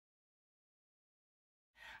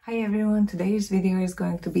Hi everyone, today's video is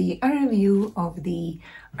going to be a review of the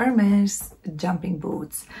Hermes jumping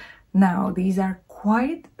boots. Now, these are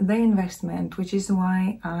quite the investment, which is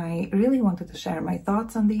why I really wanted to share my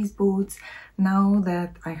thoughts on these boots now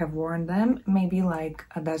that I have worn them maybe like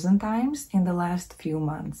a dozen times in the last few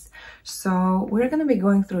months. So we're going to be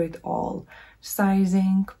going through it all: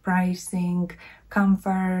 sizing, pricing,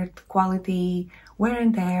 comfort, quality, wear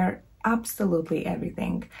and tear, absolutely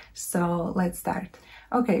everything. So let's start.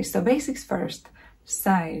 Okay, so basics first.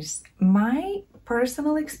 Size. My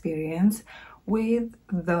personal experience with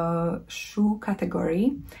the shoe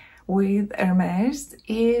category with Hermes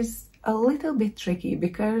is a little bit tricky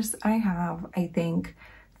because I have, I think,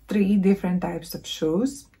 3 different types of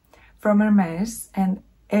shoes from Hermes, and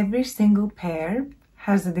every single pair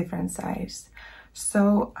has a different size.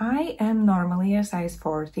 So I am normally a size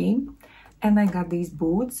 40, and I got these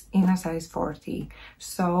boots in a size 40.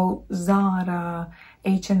 So Zara,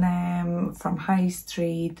 H&M, from High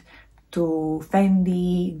Street to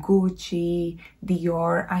Fendi, Gucci,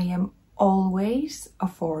 Dior, I am always a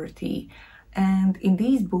 40. And in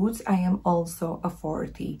these boots, I am also a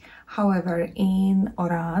 40. However, in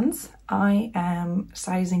Orange, I am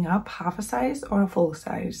sizing up half a size or a full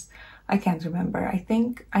size. I can't remember. I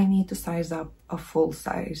think I need to size up a full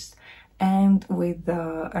size. And with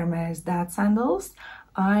the Hermes Dad sandals,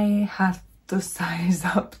 I have to size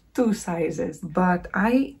up 2 sizes. But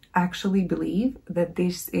I actually believe that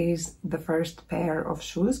this is the first pair of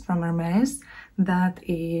shoes from Hermes that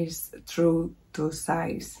is true to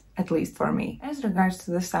size, at least for me. As regards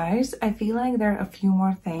to the size, I feel like there are a few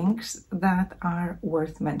more things that are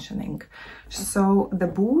worth mentioning. So the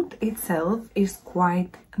boot itself is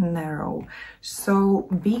quite narrow, so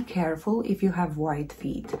be careful if you have wide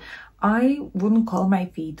feet. I wouldn't call my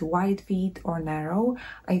feet wide feet or narrow.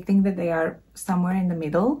 I think that they are somewhere in the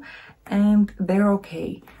middle and they're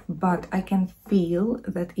okay. But I can feel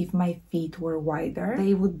that if my feet were wider,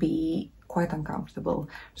 they would be quite uncomfortable.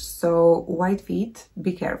 So wide feet,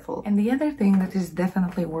 be careful. And the other thing that is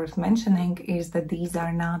definitely worth mentioning is that these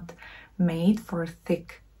are not made for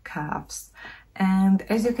thick calves. And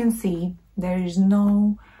as you can see, there is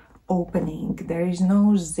no opening, there is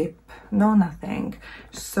no zip, no nothing.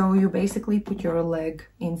 So you basically put your leg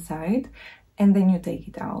inside and then you take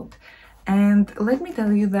it out. And let me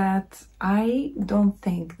tell you that I don't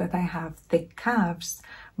think that I have thick calves,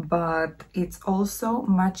 but it's also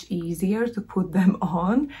much easier to put them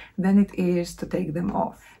on than it is to take them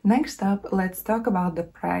off. Next up, let's talk about the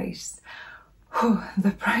price.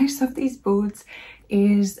 The price of these boots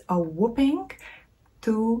is a whopping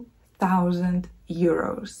 2,000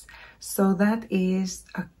 euros. So that is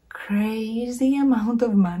a crazy amount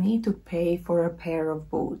of money to pay for a pair of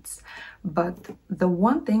boots. But the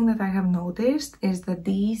one thing that I have noticed is that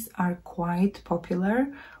these are quite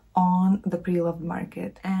popular on the pre-loved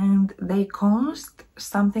market, and they cost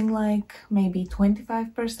something like maybe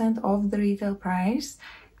 25% of the retail price.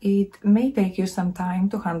 It may take you some time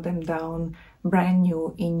to hunt them down brand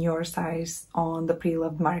new in your size on the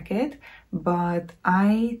pre-loved market, but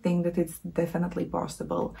I think that it's definitely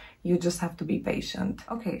possible. You just have to be patient.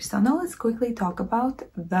 Okay, so now let's quickly talk about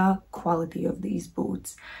the quality of these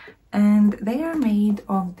boots. And they are made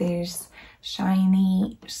of this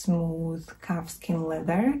shiny, smooth calfskin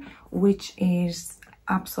leather, which is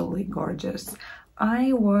absolutely gorgeous.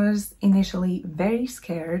 I was initially very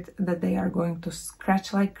scared that they are going to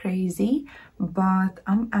scratch like crazy, but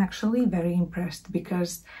I'm actually very impressed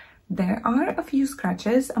because there are a few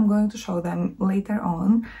scratches. I'm going to show them later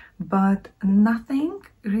on, but nothing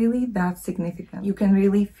really that significant. You can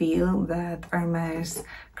really feel that Hermes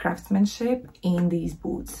craftsmanship in these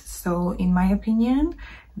boots. So in my opinion,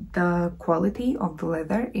 the quality of the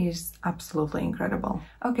leather is absolutely incredible.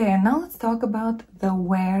 Okay, and now let's talk about the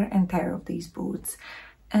wear and tear of these boots.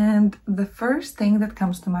 And the first thing that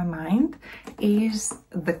comes to my mind is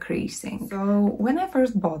the creasing. So when I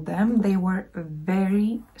first bought them, they were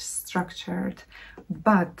very structured,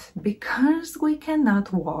 but because we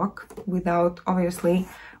cannot walk without obviously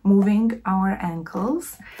moving our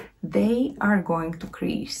ankles, they are going to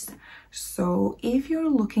crease. So if you're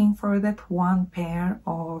looking for that one pair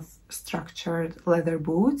of structured leather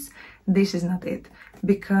boots, this is not it,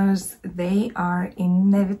 because they are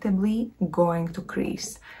inevitably going to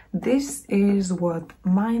crease. This is what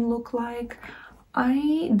mine look like.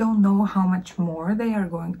 I don't know how much more they are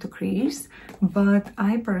going to crease, but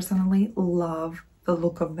I personally love the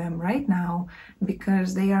look of them right now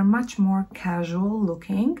because they are much more casual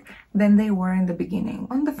looking than they were in the beginning.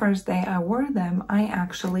 On the first day I wore them, I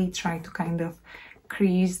actually tried to kind of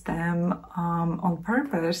crease them on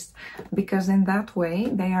purpose, because in that way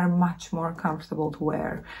they are much more comfortable to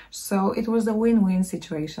wear. So it was a win-win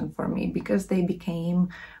situation for me, because they became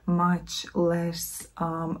much less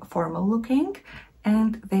formal looking,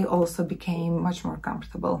 and they also became much more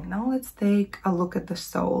comfortable. Now let's take a look at the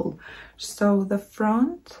sole. So the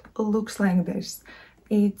front looks like this.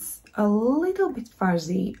 It's a little bit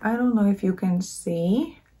fuzzy. I don't know if you can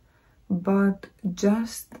see, but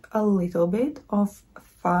just a little bit of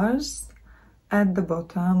fuzz at the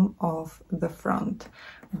bottom of the front.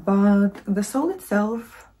 But the sole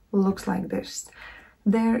itself looks like this.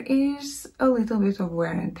 There is a little bit of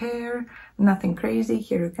wear and tear, nothing crazy.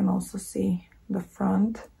 Here you can also see the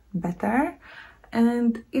front better,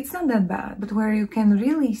 and it's not that bad. But where you can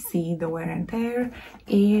really see the wear and tear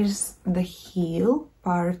is the heel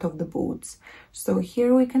part of the boots. So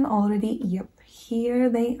here we can already, yep, here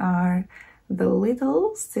they are, the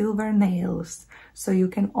little silver nails. So you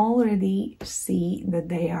can already see that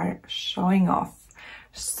they are showing off.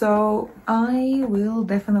 So I will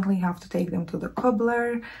definitely have to take them to the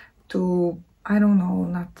cobbler to, I don't know,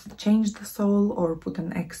 not change the sole or put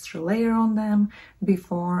an extra layer on them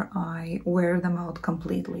before I wear them out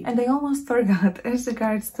completely. And I almost forgot, as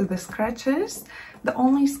regards to the scratches, the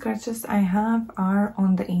only scratches I have are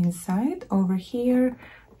on the inside, over here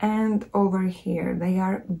and over here. They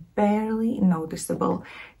are barely noticeable.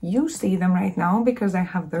 You see them right now because I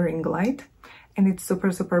have the ring light and it's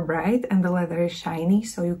super bright and the leather is shiny,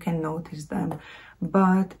 so you can notice them.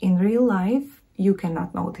 But in real life, you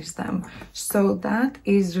cannot notice them. So that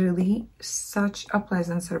is really such a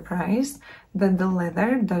pleasant surprise, that the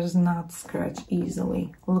leather does not scratch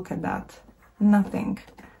easily. Look at that. Nothing.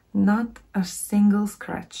 Not a single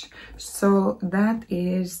scratch. So that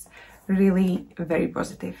is really very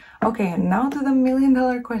positive. Okay, and now to the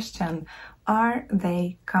million-dollar question. Are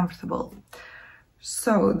they comfortable?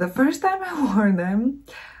 So the first time I wore them,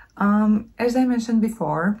 as I mentioned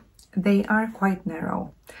before, they are quite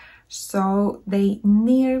narrow. So they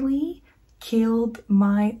nearly killed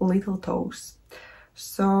my little toes.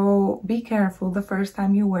 So be careful the first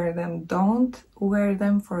time you wear them. Don't wear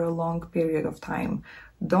them for a long period of time.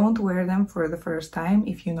 Don't wear them for the first time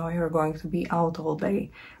if you know you're going to be out all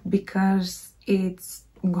day, because it's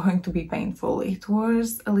going to be painful. It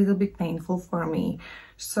was a little bit painful for me.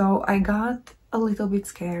 So I got a little bit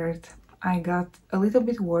scared. I got a little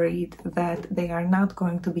bit worried that they are not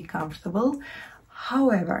going to be comfortable.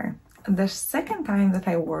 However, the second time that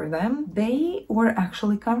I wore them, they were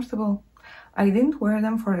actually comfortable. I didn't wear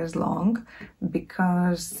them for as long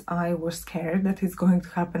because I was scared that it's going to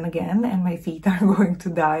happen again and my feet are going to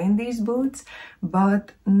die in these boots,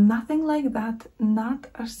 but nothing like that, not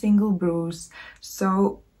a single bruise.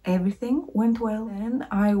 So everything went well. Then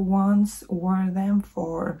I once wore them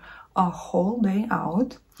for a whole day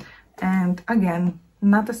out, and again,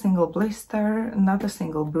 not a single blister, not a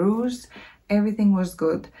single bruise. Everything was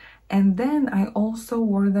good. And then I also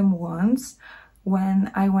wore them once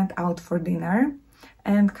when I went out for dinner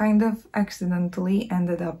and kind of accidentally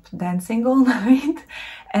ended up dancing all night.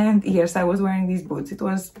 And yes, I was wearing these boots. It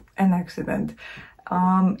was an accident.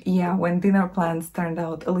 Yeah, when dinner plans turned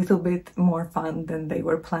out a little bit more fun than they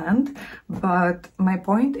were planned. But my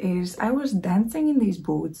point is, I was dancing in these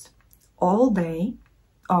boots all day,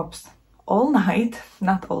 all night,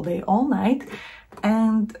 not all day, all night.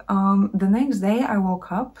 And the next day I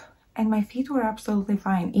woke up and my feet were absolutely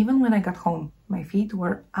fine. Even when I got home, my feet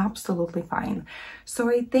were absolutely fine. So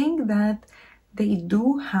I think that they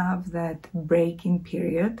do have that break-in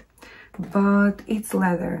period, but it's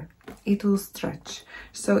leather. It will stretch.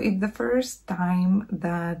 So if the first time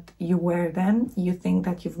that you wear them, you think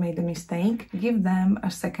that you've made a mistake, give them a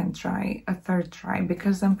second try, a third try,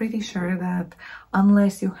 because I'm pretty sure that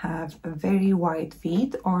unless you have very wide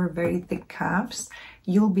feet or very thick calves,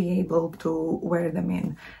 you'll be able to wear them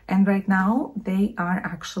in. And right now they are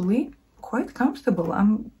actually quite comfortable.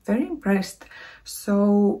 I'm very impressed.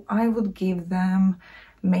 So I would give them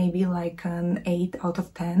maybe like an 8 out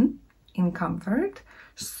of 10 in comfort.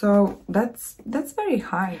 So that's very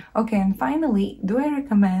high. Okay, and finally, do I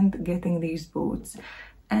recommend getting these boots?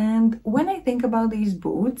 And when I think about these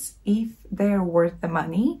boots, if they're worth the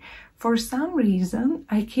money, for some reason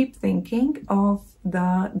I keep thinking of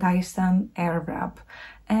the Dyson Airwrap.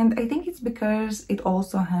 And I think it's because it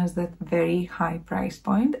also has that very high price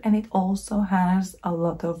point and it also has a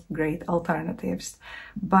lot of great alternatives.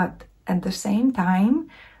 But at the same time,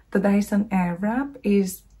 the Dyson Airwrap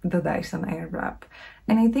is the Dyson Airwrap.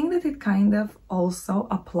 And I think that it kind of also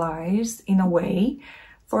applies in a way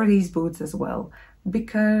for these boots as well,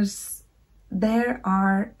 because there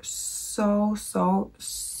are so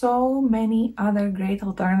many other great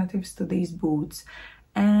alternatives to these boots.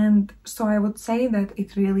 And so I would say that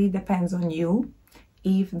it really depends on you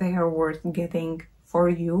if they are worth getting for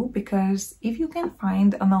you, because if you can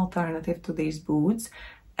find an alternative to these boots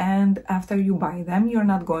and after you buy them you're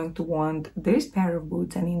not going to want this pair of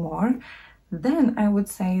boots anymore, then I would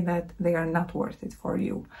say that they are not worth it for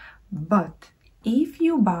you. But if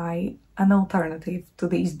you buy an alternative to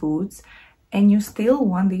these boots and you still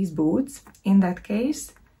want these boots, in that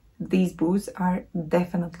case these boots are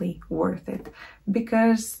definitely worth it,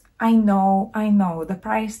 because I know the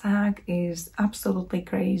price tag is absolutely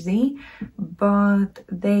crazy, but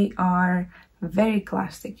they are very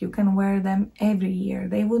classic. You can wear them every year.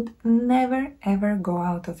 They would never ever go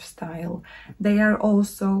out of style. They are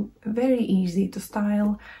also very easy to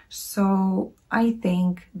style, so I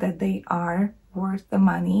think that they are worth the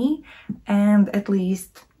money, and at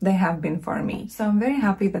least they have been for me. So I'm very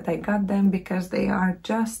happy that I got them because they are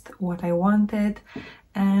just what I wanted,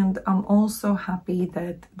 and I'm also happy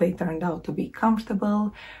that they turned out to be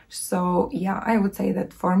comfortable. So yeah, I would say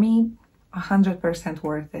that for me 100%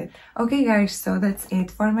 worth it. Okay guys, so that's it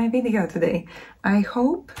for my video today. I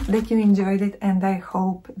hope that you enjoyed it and I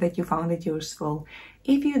hope that you found it useful.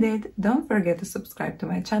 If you did, don't forget to subscribe to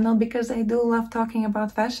my channel because I do love talking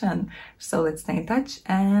about fashion. So let's stay in touch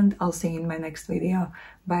and I'll see you in my next video.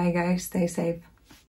 Bye guys, stay safe.